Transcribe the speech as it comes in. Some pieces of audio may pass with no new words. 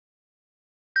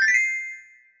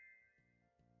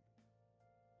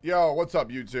Yo, what's up,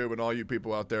 YouTube, and all you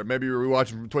people out there? Maybe you're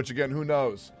watching from Twitch again, who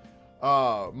knows?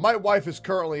 My wife is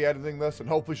currently editing this, and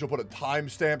hopefully she'll put a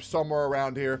timestamp somewhere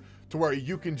around here to where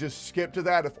you can just skip to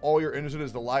that if all you're interested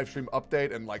is the live stream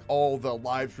update and like all the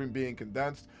live stream being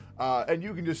condensed. And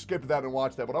you can just skip to that and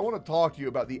watch that. But I want to talk to you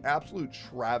about the absolute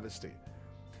travesty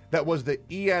that was the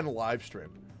EN live stream.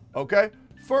 Okay?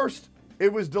 First,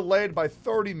 it was delayed by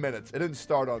 30 minutes. It didn't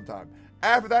start on time.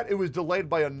 After that, it was delayed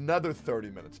by another 30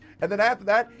 minutes. And then after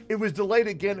that, it was delayed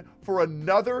again for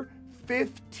another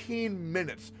 15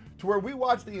 minutes to where we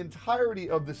watched the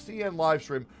entirety of the CN live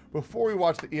stream before we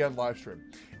watched the EN live stream.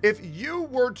 If you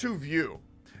were to view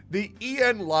the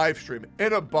EN live stream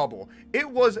in a bubble, it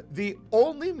was the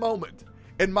only moment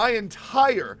in my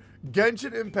entire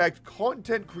Genshin Impact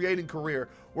content creating career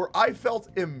where I felt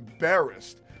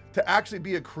embarrassed to actually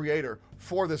be a creator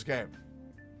for this game.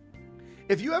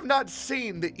 If you have not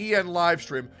seen the EN live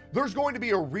stream, there's going to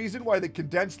be a reason why the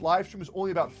condensed live stream is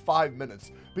only about 5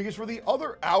 minutes. Because for the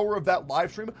other hour of that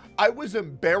live stream, I was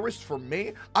embarrassed for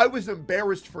me, I was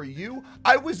embarrassed for you,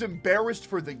 I was embarrassed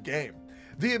for the game.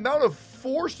 The amount of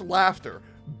forced laughter,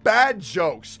 bad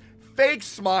jokes, fake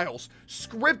smiles,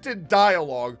 scripted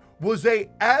dialogue was an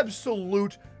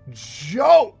absolute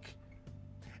joke.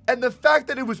 And the fact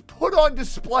that it was put on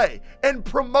display and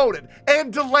promoted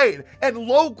and delayed and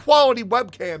low quality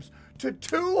webcams to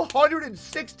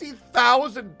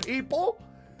 260,000 people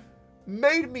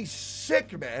made me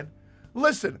sick, man.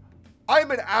 Listen,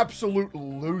 I'm an absolute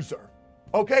loser,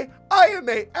 okay? I am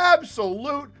an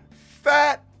absolute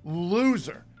fat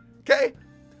loser, okay?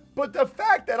 But the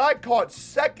fact that I caught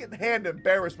secondhand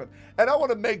embarrassment, and I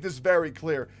want to make this very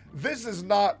clear, this is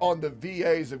not on the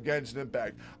VAs of Genshin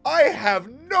Impact. I have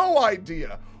no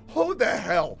idea who the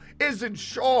hell is in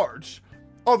charge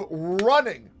of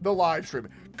running the live stream.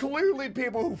 Clearly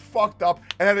people who fucked up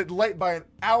and had it late by an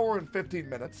hour and 15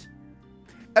 minutes.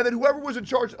 And then whoever was in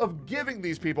charge of giving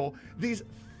these people these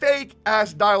fake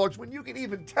ass dialogues, when you can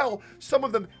even tell some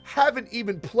of them haven't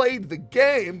even played the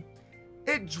game,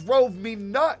 it drove me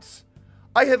nuts.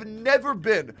 I have never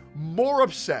been more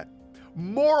upset,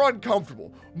 more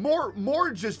uncomfortable,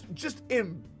 more just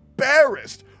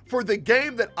embarrassed for the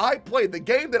game that I played, the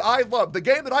game that I love, the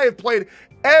game that I have played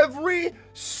every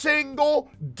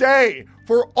single day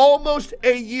for almost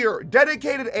a year,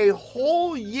 dedicated a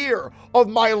whole year of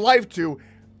my life to,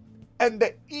 and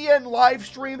the EN live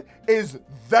stream is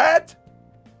that?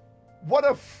 What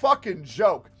a fucking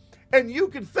joke. And you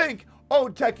can think, oh,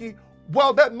 Techie,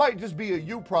 well, that might just be a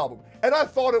you problem. And I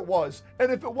thought it was.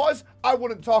 And if it was, I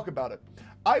wouldn't talk about it.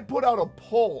 I put out a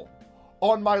poll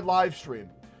on my live stream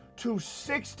to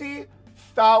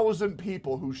 60,000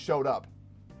 people who showed up.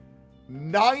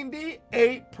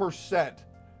 98%,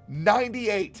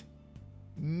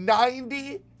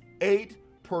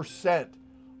 98%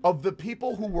 of the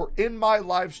people who were in my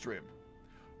live stream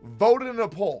voted in a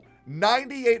poll.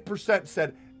 98%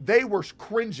 said they were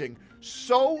cringing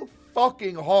so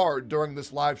fucking hard during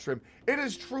this live stream. It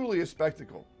is truly a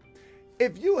spectacle.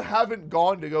 If you haven't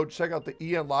gone to go check out the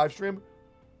EN live stream,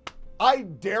 I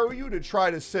dare you to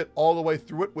try to sit all the way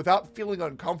through it without feeling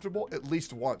uncomfortable at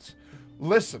least once.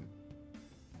 Listen,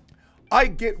 I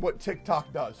get what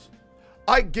TikTok does.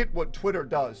 I get what Twitter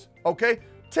does, okay?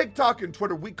 TikTok and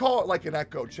Twitter, we call it like an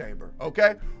echo chamber,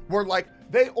 okay? Where like,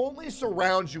 they only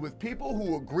surround you with people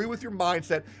who agree with your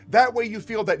mindset. That way you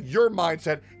feel that your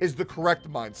mindset is the correct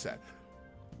mindset.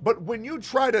 But when you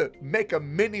try to make a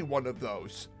mini one of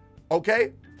those,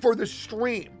 okay, for the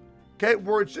stream, okay,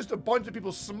 where it's just a bunch of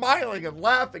people smiling and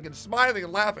laughing and smiling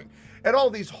and laughing at all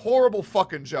these horrible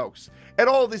fucking jokes and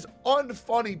all these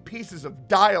unfunny pieces of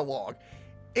dialogue,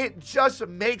 it just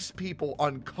makes people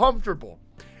uncomfortable.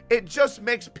 It just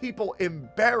makes people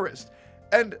embarrassed.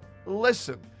 And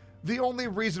listen, the only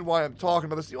reason why I'm talking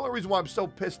about this, the only reason why I'm so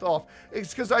pissed off is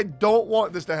because I don't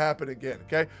want this to happen again,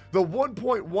 okay? The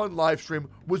 1.1 live stream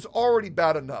was already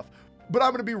bad enough. But I'm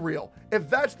going to be real. If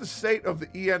that's the state of the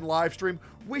EN live stream,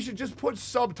 we should just put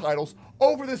subtitles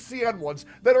over the CN ones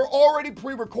that are already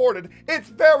pre-recorded. It's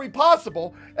very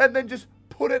possible. And then just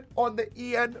put it on the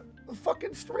EN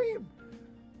fucking stream.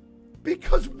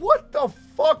 Because what the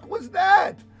fuck was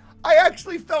that? I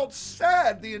actually felt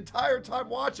sad the entire time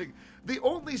watching. The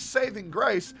only saving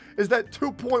grace is that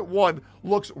 2.1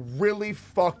 looks really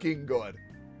fucking good.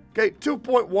 Okay,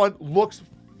 2.1 looks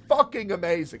fucking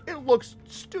amazing. It looks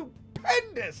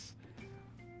stupendous.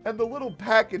 And the little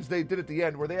package they did at the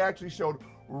end where they actually showed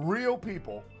real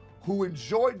people who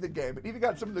enjoyed the game, and even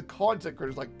got some of the content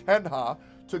creators like Tenha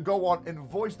to go on and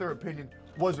voice their opinion,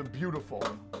 was beautiful.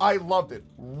 I loved it.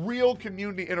 Real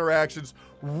community interactions,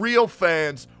 real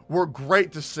fans were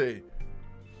great to see.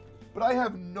 but I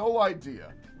have no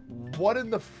idea what in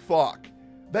the fuck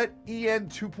that EN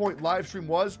 2 live stream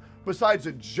was besides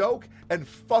a joke and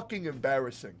fucking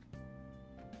embarrassing.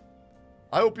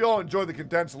 I hope you all enjoy the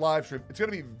condensed live stream. It's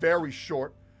going to be very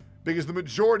short because the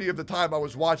majority of the time I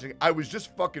was watching, I was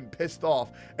just fucking pissed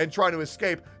off and trying to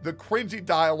escape the cringy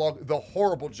dialogue, the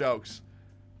horrible jokes.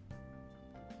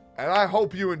 And I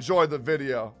hope you enjoy the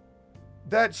video.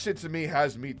 That shit to me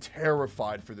has me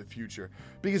terrified for the future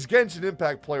because Genshin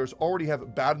Impact players already have a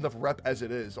bad enough rep as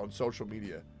it is on social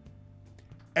media.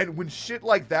 And when shit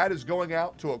like that is going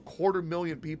out to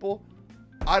 250,000 people,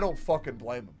 I don't fucking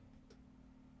blame them.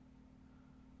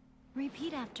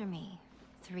 Repeat after me.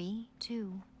 3,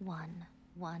 2, 1.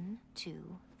 1,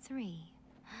 2, 3.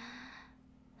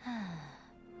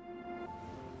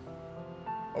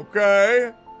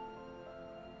 Okay.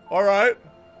 All right.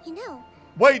 You know,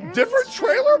 wait, different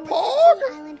trailer, Pog?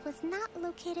 The island was not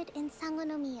located in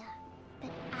Sangonomiya, but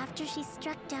after she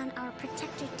struck down our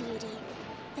protector deity,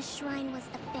 the shrine was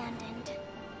abandoned.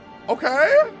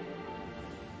 Okay.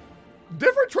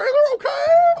 Different trailer,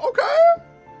 okay, okay.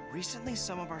 Recently,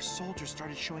 some of our soldiers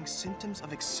started showing symptoms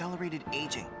of accelerated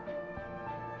aging.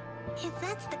 If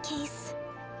that's the case,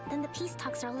 then the peace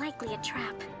talks are likely a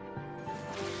trap.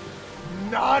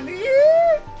 Nani?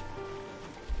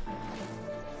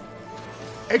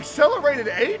 Accelerated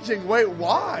aging? Wait,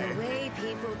 why? The way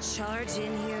people charge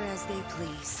in here as they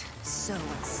please. So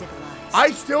uncivilized.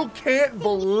 I still can't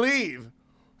believe.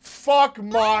 Fuck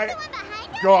my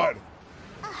God.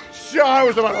 Shit, I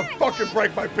was about to fucking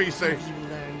break my PC. Have you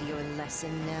learned your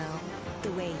lesson now?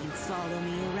 The way you follow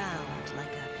me around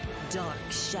like a dark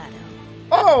shadow.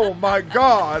 Oh my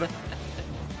God.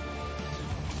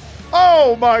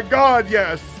 Oh my God,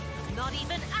 yes. Not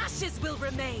even ashes will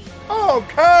remain.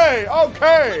 Okay,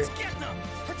 okay. Let's get them!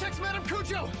 Protect Madame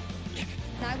Kujo!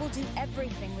 I will do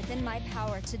everything within my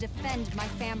power to defend my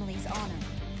family's honor.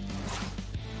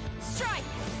 Strike!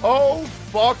 Oh,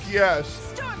 fuck yes.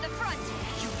 Storm the front!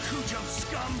 You Kujo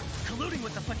scum! Colluding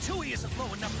with the Fatui isn't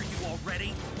low enough for you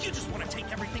already. You just want to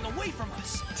take everything away from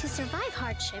us. To survive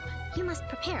hardship, you must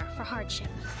prepare for hardship.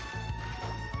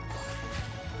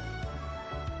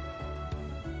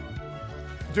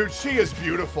 Dude, she is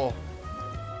beautiful.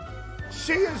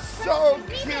 She is so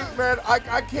cute, man.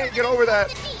 I can't get over that.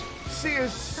 She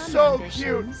is so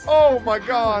cute. Oh my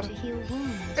God.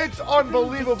 It's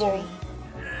unbelievable.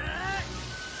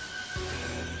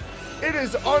 It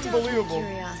is unbelievable.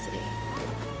 Curiosity.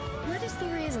 What is the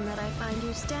reason that I find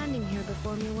you standing here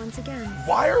before me once again?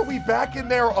 Why are we back in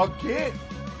there again?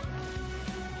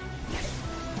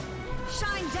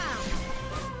 Shine down!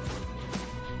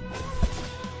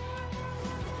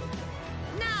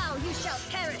 Now you shall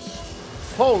perish!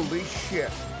 Holy shit.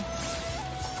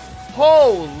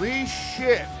 Holy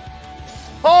shit.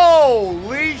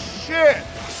 Holy shit.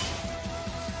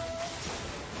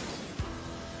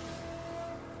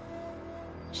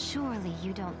 Surely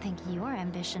you don't think your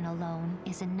ambition alone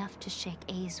is enough to shake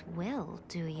A's will,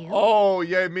 do you? Oh,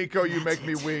 yeah, Miko, you make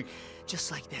me That's it. weak.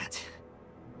 Just like that.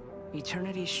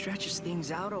 Eternity stretches things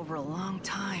out over a long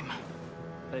time.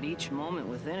 But each moment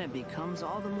within it becomes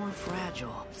all the more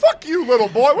fragile. Fuck you, little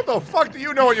boy. What the fuck do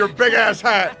you know in your big ass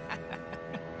hat?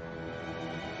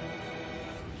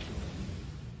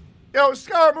 Yo,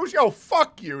 Scaramouche, yo,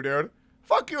 fuck you, dude.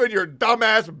 Fuck you and your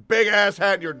dumbass big ass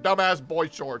hat and your dumbass boy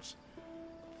shorts.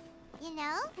 You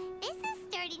know, this is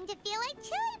starting to feel like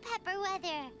chili pepper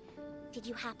weather. Did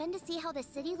you happen to see how the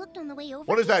city looked on the way over?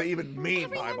 What does that even mean,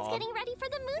 my Everyone's mom? getting ready for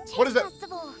the Moonshine What is that?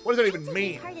 Festival. What does that even I'm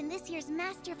mean? taking part in this year's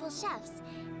Masterful Chefs.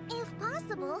 If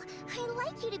possible, I'd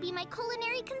like you to be my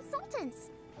culinary consultants.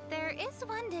 There is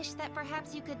one dish that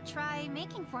perhaps you could try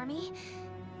making for me.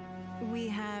 We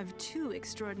have 2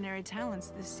 extraordinary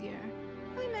talents this year.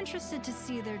 I'm interested to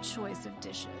see their choice of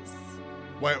dishes.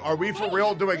 Wait, are we for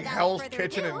real doing Without Hell's further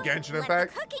Kitchen ado, and Genshin let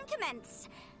Impact? the cooking commence.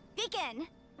 Begin.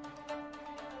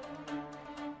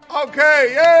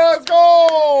 Okay, yeah, let's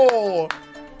go!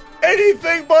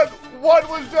 Anything but what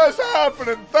was just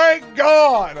happening. Thank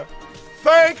God.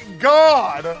 Thank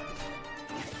God.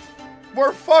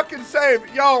 We're fucking safe.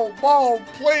 Yo, Mom,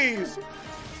 please.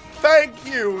 Thank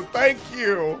you. Thank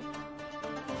you.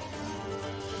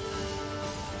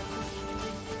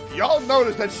 Y'all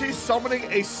notice that she's summoning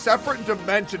a separate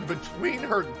dimension between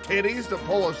her titties to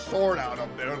pull a sword out of,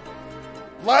 dude.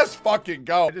 Let's fucking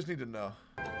go. I just need to know.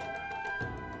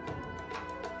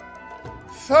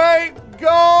 Thank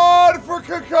God for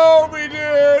Kokomi,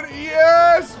 dude.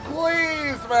 Yes,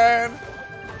 please, man.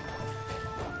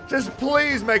 Just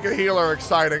please make a healer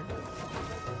exciting.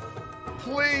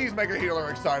 Please make a healer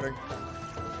exciting.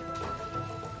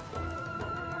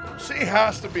 She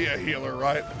has to be a healer,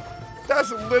 right?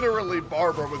 That's literally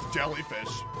Barbara with jellyfish.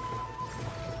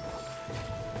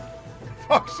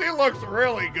 Fuck, she looks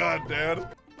really good, dude.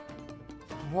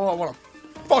 Whoa, I want to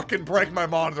fucking break my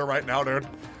monitor right now, dude.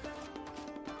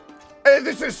 Hey,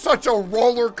 this is such a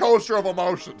roller coaster of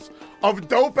emotions. Of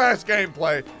dope-ass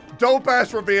gameplay,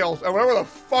 dope-ass reveals, and whatever the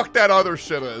fuck that other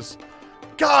shit is.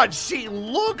 God, she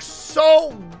looks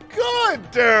so good,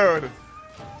 dude.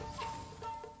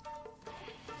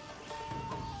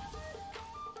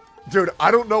 Dude,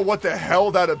 I don't know what the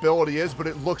hell that ability is, but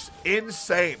it looks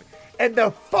insane. And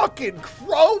the fucking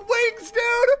crow wings,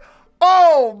 dude.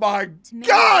 Oh my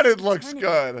God, it looks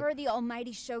good. Per the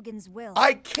Almighty Shogun's will.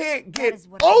 I can't get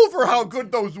over how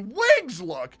good those wings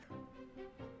look.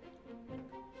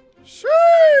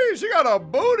 Sheesh, she got a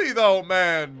booty though,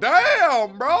 man.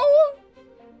 Damn, bro.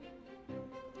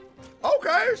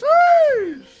 Okay,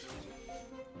 sheesh.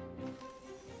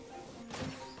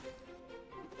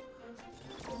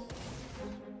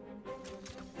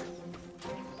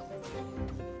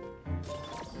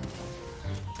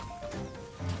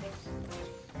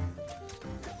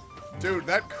 Dude,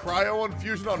 that cryo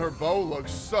infusion on her bow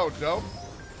looks so dope.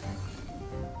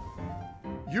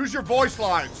 Use your voice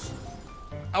lines.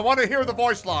 I want to hear the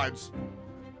voice lines.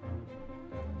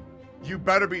 You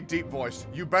better be deep voiced.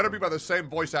 You better be by the same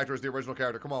voice actor as the original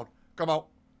character. Come on. Come on.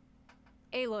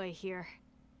 Aloy here.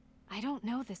 I don't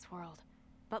know this world,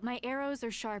 but my arrows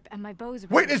are sharp and my bow's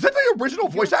ready. Wait, is that the original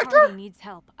voice actor? If your party needs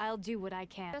help, I'll do what I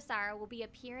can. Sarah will be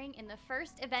appearing in the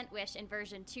first event wish in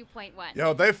version 2.1.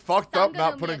 Yo, they fucked up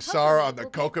not putting Sarah on the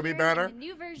Kokomi Kokomi banner,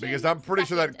 because I'm pretty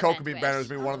sure that Kokomi banner has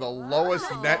been one of the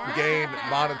lowest net gain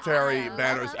monetary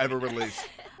banners ever released.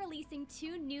 Releasing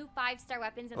 2 new 5-star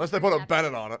weapons. Unless they put a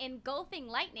Bennett on it. Engulfing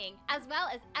Lightning, as well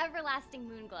as Everlasting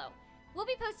Moonglow. We'll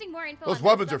be posting more info. Those on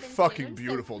weapons are soon, fucking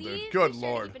beautiful, so dude. Good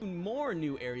lord. More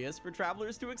new areas for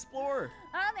travelers to explore.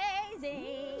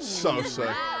 Amazing. So sick.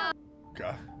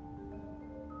 Okay.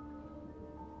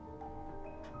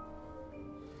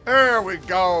 There we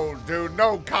go, dude.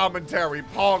 No commentary,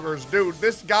 poggers, dude.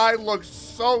 This guy looks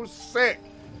so sick.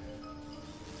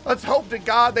 Let's hope to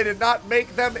God they did not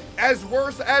make them as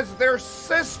worse as their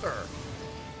sister.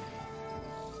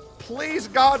 Please,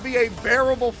 God, be a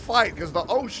bearable fight, because the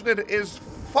Oceanid is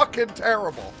fucking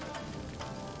terrible.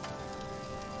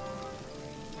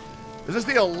 Is this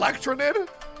the Electronid?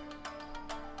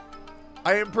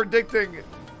 I am predicting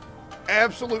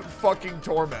absolute fucking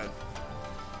torment.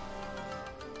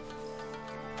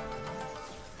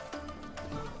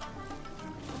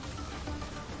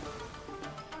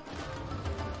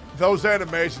 Those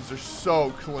animations are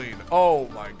so clean. Oh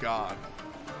my God.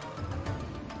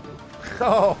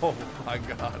 Oh my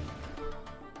God.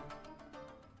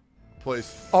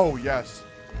 Please. Oh yes.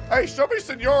 Hey, show me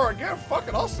Senora again. Fuck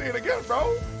it, I'll see it again,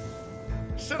 bro.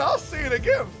 Shit, I'll see it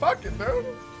again. Fuck it, dude.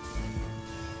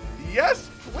 Yes,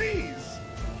 please.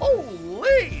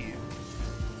 Holy.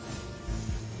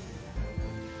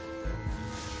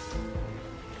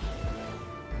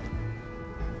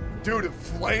 Dude,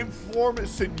 flame form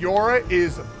Senora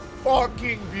is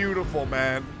fucking beautiful,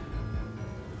 man.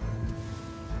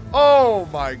 Oh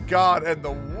my God, and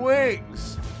the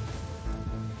wings.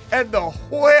 And the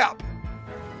whip.